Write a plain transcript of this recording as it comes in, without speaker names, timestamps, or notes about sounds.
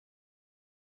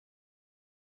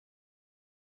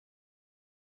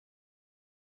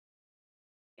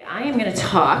I am going to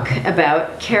talk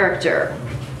about character,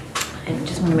 and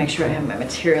just want to make sure I have my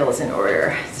materials in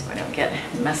order so I don't get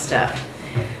messed up.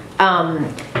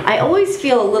 I always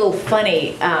feel a little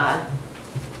funny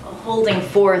holding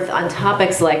forth on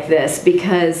topics like this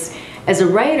because as a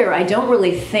writer I don't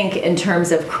really think in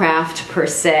terms of craft per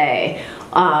se.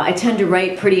 I tend to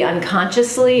write pretty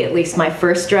unconsciously, at least my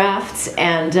first drafts,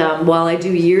 and while I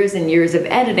do years and years of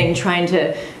editing trying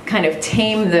to kind of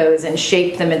tame those and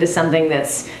shape them into something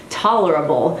that's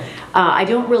tolerable, I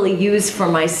don't really use for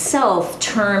myself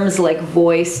terms like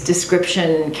voice,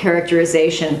 description,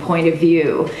 characterization, point of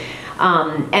view.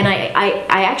 And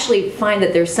I actually find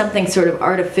that there's something sort of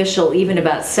artificial even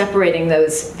about separating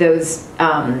those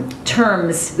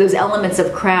terms, those elements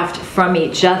of craft from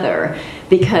each other,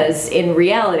 because in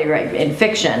reality, right, in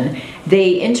fiction,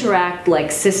 they interact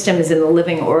like systems in the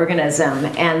living organism,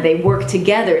 and they work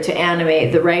together to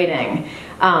animate the writing.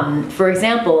 For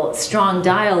example, strong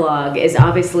dialogue is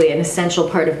obviously an essential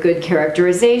part of good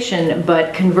characterization,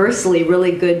 but conversely,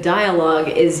 really good dialogue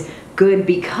is good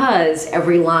because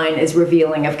every line is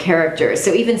revealing of character.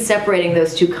 So even separating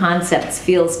those two concepts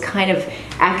feels kind of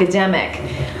academic.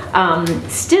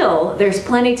 Still, there's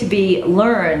plenty to be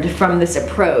learned from this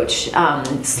approach,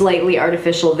 slightly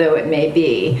artificial though it may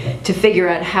be, to figure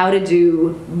out how to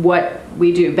do what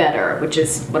we do better, which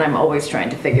is what I'm always trying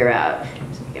to figure out.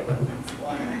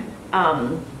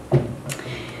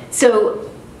 So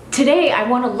today I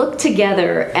want to look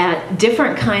together at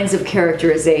different kinds of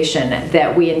characterization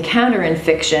that we encounter in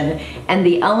fiction and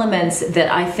the elements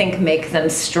that I think make them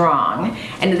strong.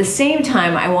 And at the same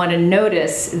time I want to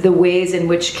notice the ways in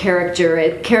which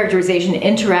characterization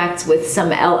interacts with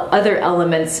some other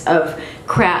elements of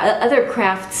other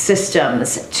craft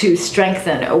systems to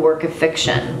strengthen a work of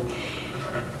fiction.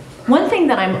 One thing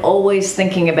that I'm always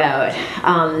thinking about,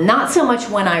 not so much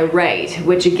when I write,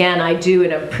 which again I do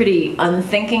in a pretty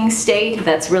unthinking state,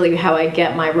 that's really how I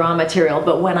get my raw material,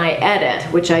 but when I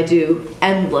edit, which I do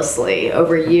endlessly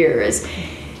over years,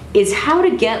 is how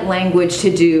to get language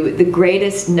to do the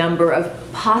greatest number of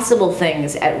possible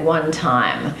things at one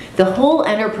time. The whole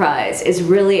enterprise is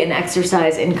really an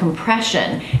exercise in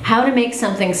compression, how to make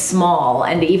something small,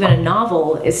 and even a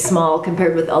novel is small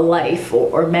compared with a life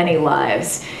or many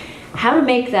lives. How to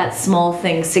make that small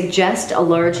thing suggest a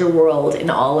larger world in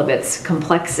all of its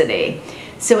complexity.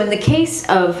 So in the case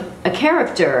of a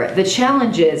character, the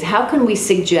challenge is how can we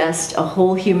suggest a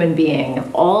whole human being,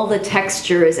 all the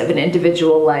textures of an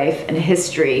individual life and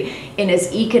history in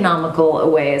as economical a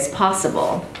way as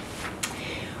possible.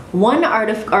 One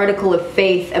article of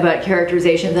faith about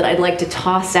characterization that I'd like to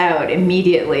toss out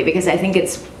immediately because I think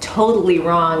it's totally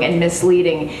wrong and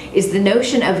misleading is the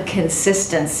notion of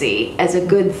consistency as a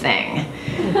good thing.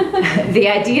 The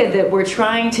idea that we're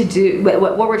trying to do,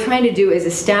 what we're trying to do is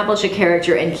establish a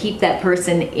character and keep that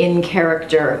person in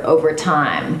character over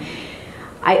time.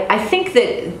 I think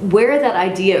that where that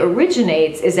idea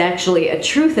originates is actually a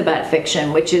truth about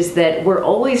fiction, which is that we're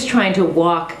always trying to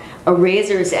walk a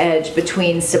razor's edge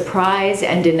between surprise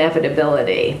and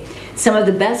inevitability. Some of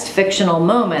the best fictional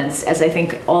moments, as I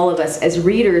think all of us as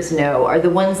readers know, are the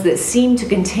ones that seem to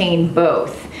contain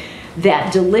both.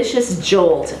 That delicious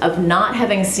jolt of not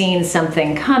having seen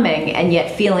something coming and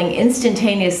yet feeling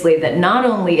instantaneously that not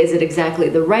only is it exactly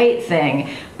the right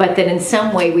thing, but that in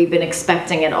some way we've been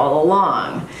expecting it all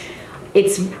along.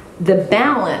 It's the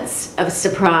balance of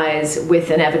surprise with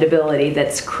inevitability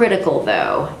that's critical,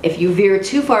 though. If you veer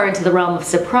too far into the realm of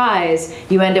surprise,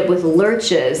 you end up with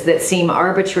lurches that seem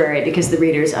arbitrary because the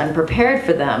reader's unprepared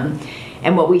for them.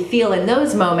 And what we feel in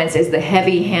those moments is the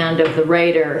heavy hand of the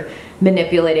writer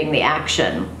manipulating the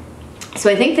action. So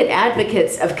I think that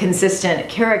advocates of consistent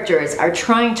characters are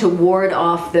trying to ward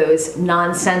off those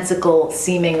nonsensical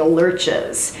seeming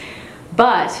lurches.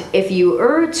 But if you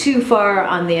err too far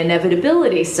on the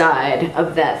inevitability side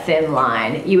of that thin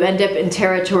line, you end up in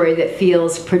territory that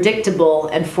feels predictable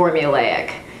and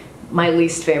formulaic, my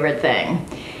least favorite thing.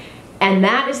 And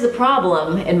that is the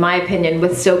problem, in my opinion,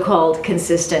 with so-called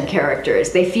consistent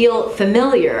characters. They feel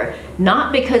familiar,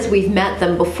 not because we've met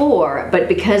them before, but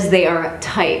because they are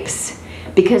types.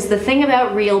 Because the thing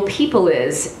about real people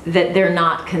is that they're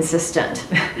not consistent.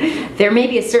 There may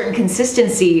be a certain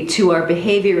consistency to our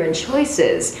behavior and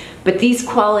choices, but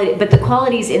the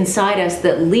qualities inside us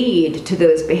that lead to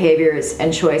those behaviors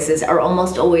and choices are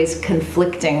almost always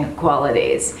conflicting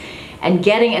qualities. And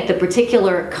getting at the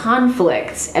particular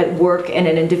conflicts at work in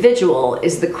an individual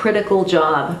is the critical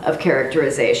job of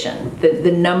characterization,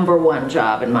 the number one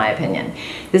job, in my opinion.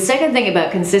 The second thing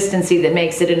about consistency that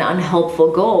makes it an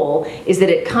unhelpful goal is that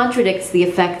it contradicts the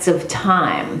effects of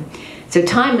time. So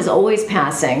time is always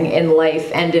passing in life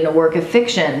and in a work of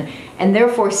fiction, and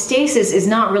therefore stasis is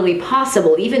not really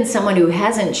possible. Even someone who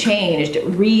hasn't changed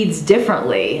reads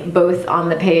differently, both on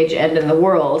the page and in the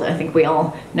world. I think we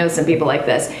all know some people like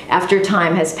this. After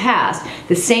time has passed,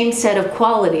 the same set of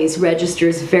qualities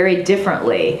registers very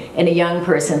differently in a young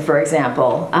person, for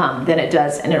example, than it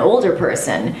does in an older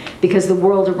person, because the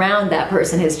world around that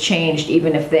person has changed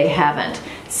even if they haven't.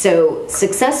 So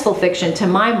successful fiction, to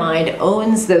my mind,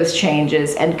 owns those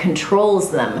changes and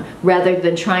controls them rather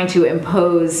than trying to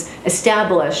impose,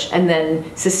 establish, and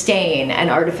then sustain an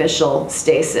artificial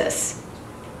stasis.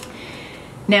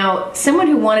 Now, someone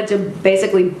who wanted to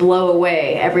basically blow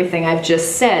away everything I've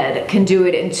just said can do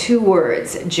it in 2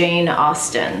 words: Jane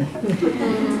Austen.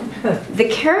 The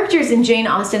characters in Jane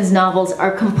Austen's novels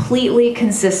are completely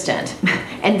consistent,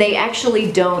 and they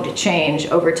actually don't change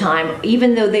over time,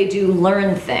 even though they do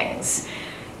learn things.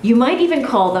 You might even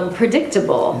call them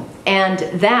predictable, and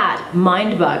that,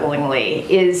 mind-bogglingly,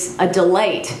 is a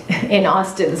delight in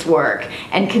Austen's work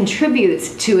and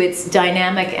contributes to its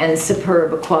dynamic and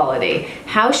superb quality.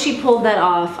 How she pulled that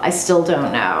off, I still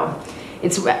don't know.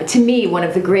 It's, to me, one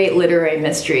of the great literary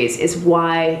mysteries is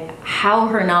how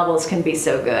her novels can be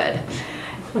so good.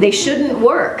 They shouldn't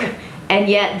work, and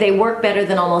yet they work better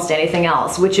than almost anything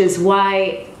else, which is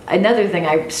why another thing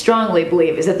I strongly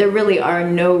believe is that there really are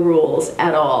no rules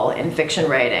at all in fiction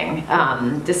writing,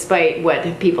 despite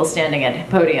what people standing at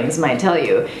podiums might tell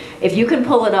you. If you can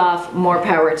pull it off, more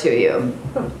power to you.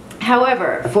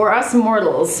 However, for us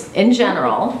mortals in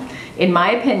general, in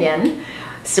my opinion,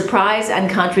 surprise and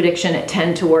contradiction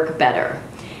tend to work better.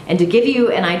 And to give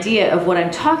you an idea of what I'm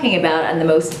talking about on the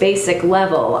most basic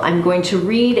level, I'm going to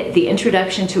read the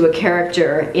introduction to a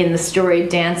character in the story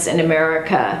Dance in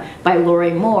America by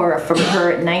Lori Moore from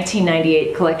her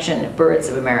 1998 collection, Birds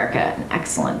of America, an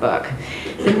excellent book.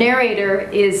 The narrator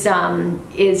is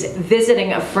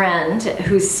visiting a friend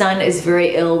whose son is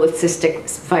very ill with cystic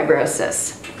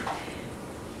fibrosis.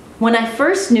 When I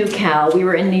first knew Cal, we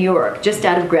were in New York, just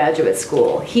out of graduate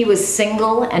school. He was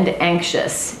single and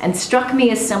anxious, and struck me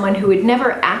as someone who would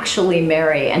never actually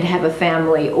marry and have a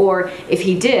family, or, if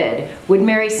he did, would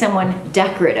marry someone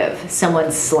decorative,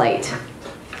 someone slight.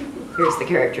 Here's the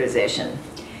characterization.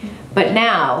 But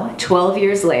now, 12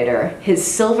 years later, his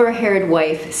silver-haired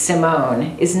wife,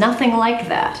 Simone, is nothing like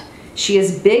that. She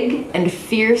is big and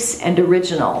fierce and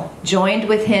original, joined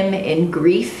with him in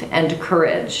grief and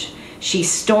courage. She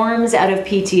storms out of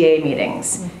PTA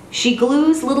meetings. She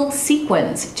glues little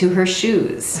sequins to her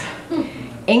shoes.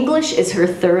 English is her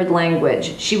 3rd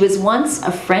language. She was once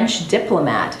a French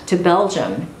diplomat to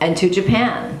Belgium and to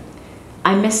Japan.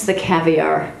 I miss the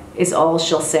caviar, is all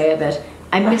she'll say of it.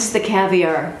 I miss the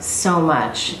caviar so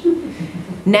much.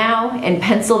 Now, in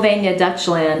Pennsylvania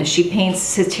Dutchland, she paints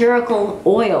satirical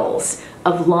oils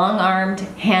of long-armed,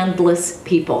 handless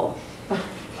people.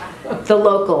 The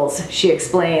locals, she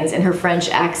explains in her French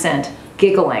accent,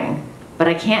 giggling, but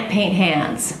I can't paint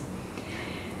hands.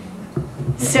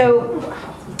 So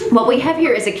what we have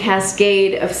here is a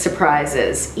cascade of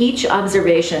surprises. Each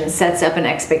observation sets up an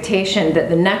expectation that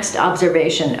the next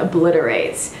observation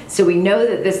obliterates. So we know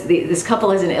that this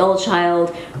couple has an ill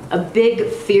child, a big,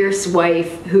 fierce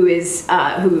wife who is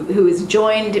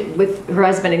joined with her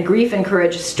husband in grief and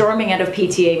courage, storming out of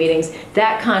PTA meetings.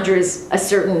 That conjures a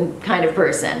certain kind of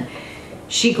person.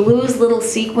 She glues little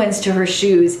sequins to her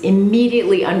shoes,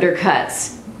 immediately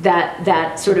undercuts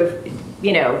that sort of,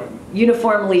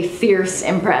 uniformly fierce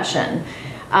impression.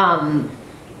 And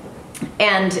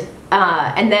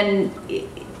then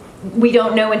we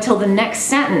don't know until the next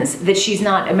sentence that she's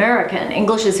not American.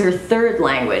 English is her 3rd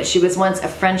language. She was once a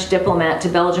French diplomat to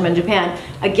Belgium and Japan.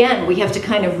 Again, we have to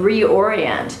kind of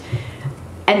reorient.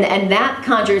 And that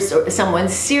conjures someone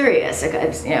serious,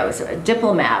 a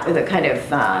diplomat with a kind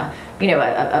of,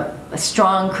 a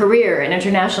strong career in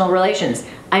international relations.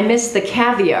 I miss the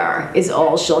caviar, is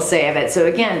all she'll say of it. So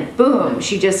again, boom,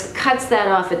 she just cuts that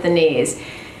off at the knees.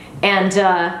 And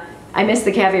I miss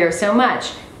the caviar so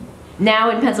much. Now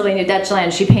in Pennsylvania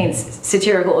Dutchland, she paints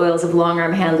satirical oils of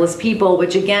long-arm, handless people,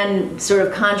 which again sort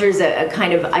of conjures a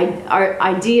kind of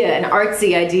idea, an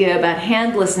artsy idea about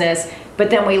handlessness, but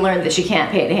then we learned that she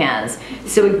can't paint hands.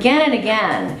 So again and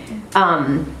again,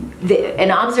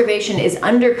 an observation is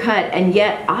undercut, and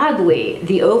yet, oddly,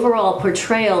 the overall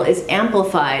portrayal is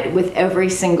amplified with every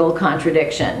single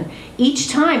contradiction. Each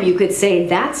time you could say,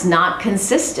 that's not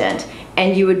consistent,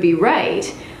 and you would be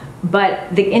right,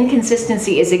 but the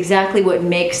inconsistency is exactly what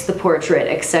makes the portrait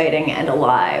exciting and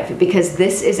alive, because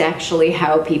this is actually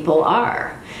how people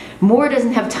are. Moore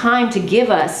doesn't have time to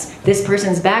give us this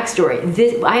person's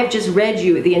backstory. I have just read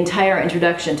you the entire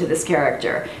introduction to this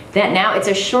character. That now it's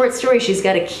a short story. She's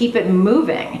got to keep it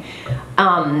moving.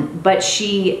 But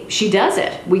she does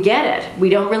it. We get it. We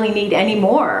don't really need any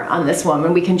more on this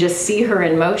woman. We can just see her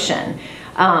in motion.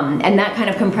 And that kind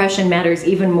of compression matters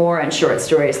even more in short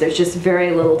stories. There's just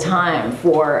very little time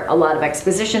for a lot of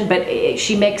exposition, but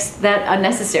she makes that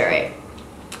unnecessary.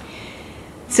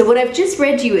 So what I've just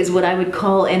read to you is what I would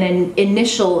call an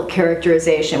initial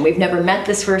characterization. We've never met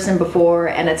this person before,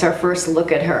 and it's our first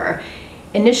look at her.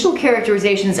 Initial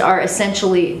characterizations are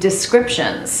essentially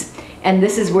descriptions, and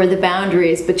this is where the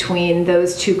boundaries between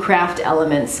those two craft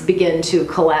elements begin to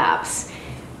collapse.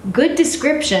 Good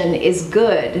description is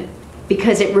good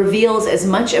because it reveals as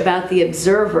much about the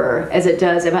observer as it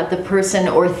does about the person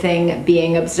or thing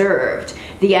being observed.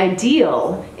 The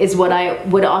ideal is what I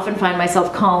would often find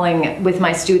myself calling with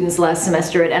my students last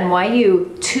semester at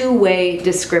NYU two-way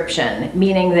description,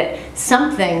 meaning that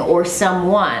something or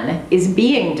someone is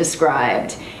being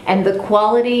described, and the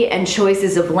quality and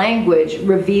choices of language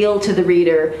reveal to the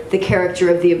reader the character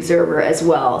of the observer as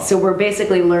well. So we're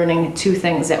basically learning two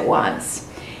things at once.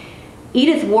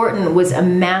 Edith Wharton was a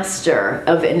master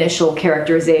of initial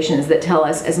characterizations that tell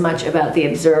us as much about the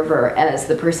observer as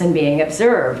the person being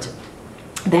observed.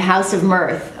 The House of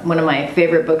Mirth, one of my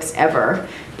favorite books ever,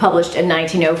 published in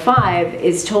 1905,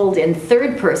 is told in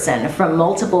third person from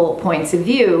multiple points of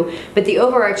view, but the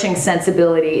overarching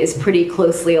sensibility is pretty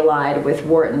closely allied with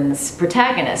Wharton's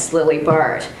protagonist, Lily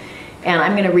Bart. And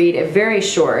I'm going to read a very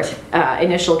short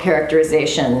initial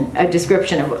characterization, a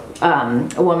description of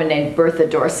a woman named Bertha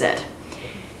Dorset.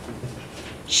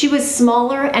 She was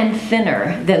smaller and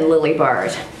thinner than Lily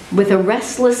Bart, with a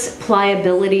restless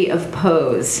pliability of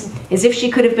pose, as if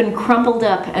she could have been crumpled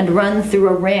up and run through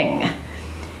a ring,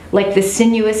 like the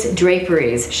sinuous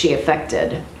draperies she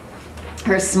affected.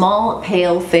 Her small,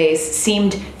 pale face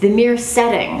seemed the mere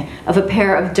setting of a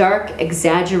pair of dark,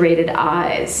 exaggerated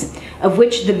eyes, of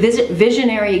which the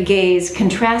visionary gaze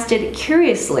contrasted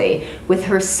curiously with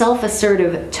her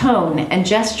self-assertive tone and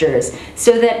gestures,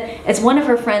 so that, as one of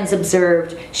her friends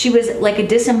observed, she was like a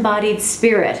disembodied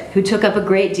spirit who took up a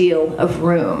great deal of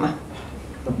room.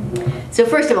 So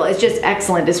first of all, it's just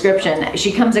excellent description.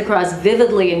 She comes across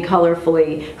vividly and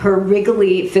colorfully, her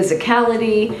wriggly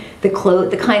physicality,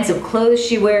 the kinds of clothes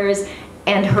she wears,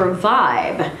 and her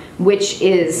vibe, which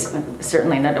is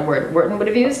certainly not a word Wharton would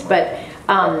have used, but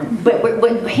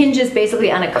what hinges basically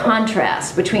on a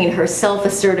contrast between her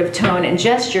self-assertive tone and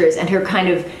gestures and her kind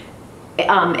of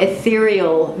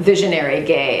ethereal visionary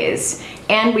gaze.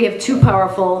 And we have two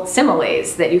powerful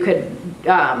similes that you could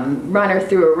run her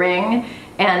through a ring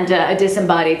and a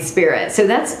disembodied spirit. So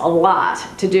that's a lot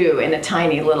to do in a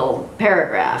tiny little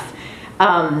paragraph.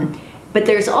 But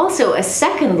there's also a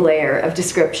second layer of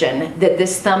description that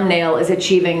this thumbnail is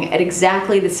achieving at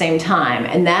exactly the same time,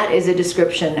 and that is a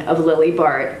description of Lily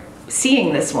Bart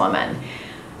seeing this woman.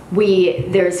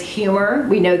 There's humor.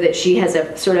 We know that she has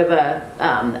a sort of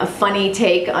a funny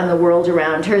take on the world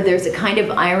around her. There's a kind of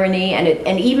irony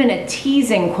and even a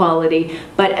teasing quality,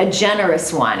 but a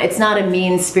generous one. It's not a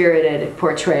mean-spirited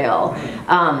portrayal.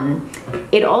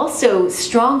 It also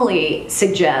strongly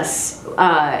suggests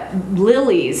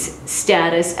Lily's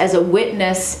status as a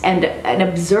witness and an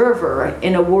observer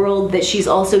in a world that she's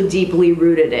also deeply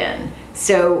rooted in.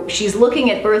 So she's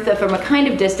looking at Bertha from a kind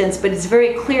of distance, but it's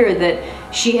very clear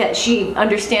that she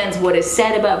understands what is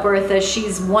said about Bertha.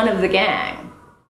 She's one of the gang.